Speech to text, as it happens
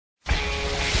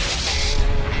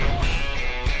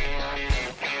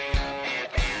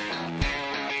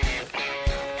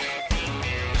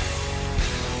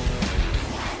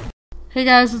Hey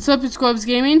guys, what's up? It's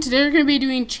Gwbsgaming. Today we're going to be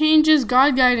doing Change's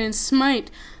God Guide in Smite.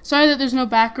 Sorry that there's no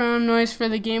background noise for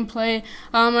the gameplay.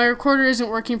 My recorder isn't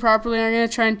working properly. I'm going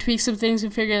to try and tweak some things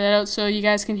and figure that out so you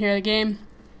guys can hear the game.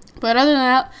 But other than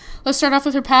that, let's start off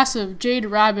with her passive, Jade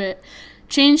Rabbit.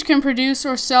 Change can produce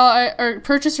or sell or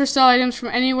purchase or sell items from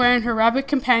anywhere, and her rabbit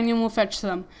companion will fetch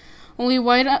them. Only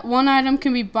one item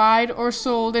can be bought or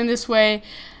sold in this way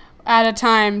at a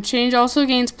time. Change also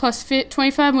gains plus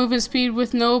 25 movement speed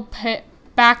with no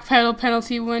back pedal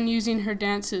penalty when using her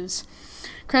dances.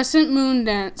 Crescent Moon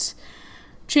Dance.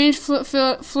 Change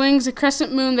flings a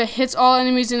crescent moon that hits all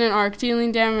enemies in an arc,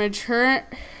 dealing damage. Her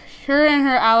and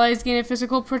her allies gain a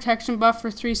physical protection buff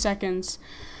for 3 seconds.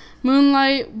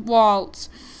 Moonlight Waltz.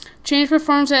 Change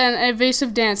performs an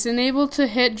evasive dance. Enabled to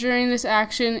hit during this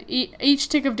action, each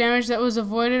tick of damage that was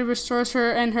avoided restores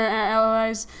her and her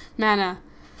allies' mana.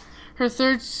 Her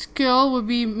third skill would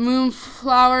be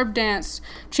Moonflower Dance.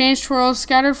 Change twirls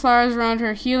scattered flowers around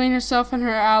her, healing herself and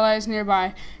her allies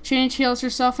nearby. Change heals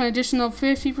herself an additional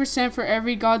 50% for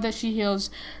every god that she heals.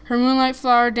 Her Moonlight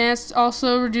Flower Dance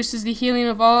also reduces the healing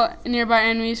of all nearby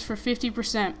enemies for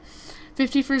 50%.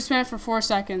 50% for 4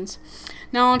 seconds.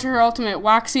 Now onto her ultimate,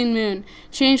 Waxing Moon.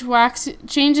 Change's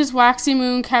Waxing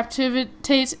Moon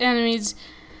captivates enemies,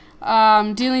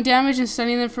 dealing damage and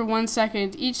stunning them for 1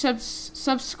 second. Each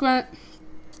subsequent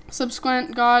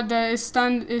god that is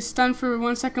stunned for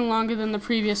 1 second longer than the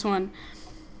previous one.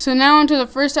 So now onto the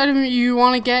first item you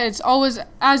want to get. It's always,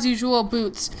 as usual,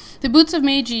 Boots. The Boots of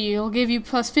Magi will give you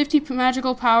plus 50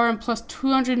 magical power and plus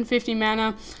 250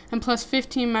 mana and plus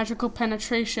 15 magical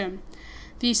penetration.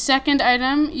 The second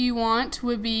item you want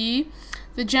would be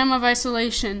the Gem of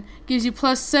Isolation. Gives you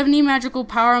plus 70 magical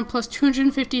power and plus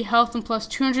 250 health and plus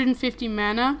 250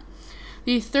 mana.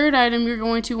 The third item you're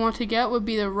going to want to get would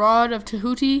be the Rod of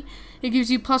Tahuti. It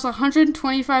gives you plus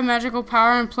 125 magical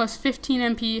power and plus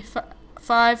 15 MP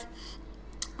 5.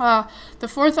 The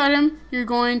fourth item you're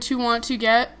going to want to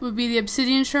get would be the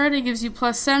Obsidian Shard. It gives you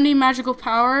plus 70 magical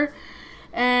power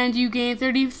and you gain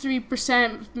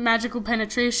 33% magical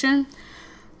penetration.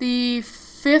 The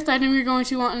fifth item you're going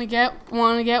to want to get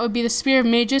would be the Spear of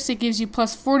Magus. It gives you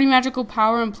plus 40 magical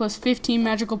power and plus 15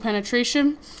 magical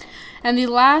penetration. And the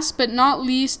last but not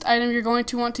least item you're going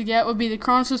to want to get would be the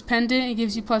Kronos' Pendant. It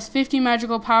gives you plus 50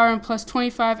 magical power and plus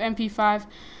 25 MP5.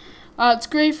 It's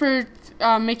great for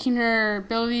making her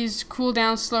abilities cool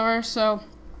down slower. So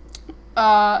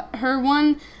her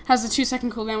one has a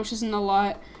 2-second cooldown, which isn't a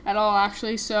lot at all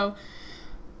actually. So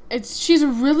she's a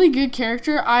really good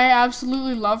character. I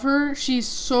absolutely love her. She's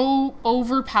so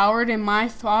overpowered in my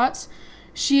thoughts.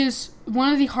 She is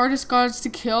one of the hardest gods to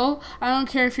kill. I don't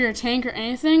care if you're a tank or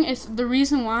anything. It's the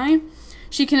reason why.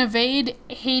 She can evade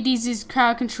Hades'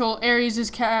 crowd control,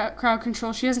 Ares' crowd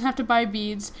control. She doesn't have to buy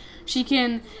beads. She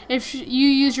can, if you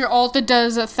use your ult that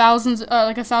does like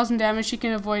 1,000 damage, she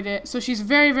can avoid it. So she's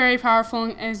very, very powerful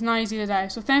and it's not easy to die.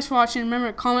 So thanks for watching. Remember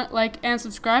to comment, like, and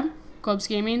subscribe.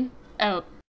 Gwbsgaming out.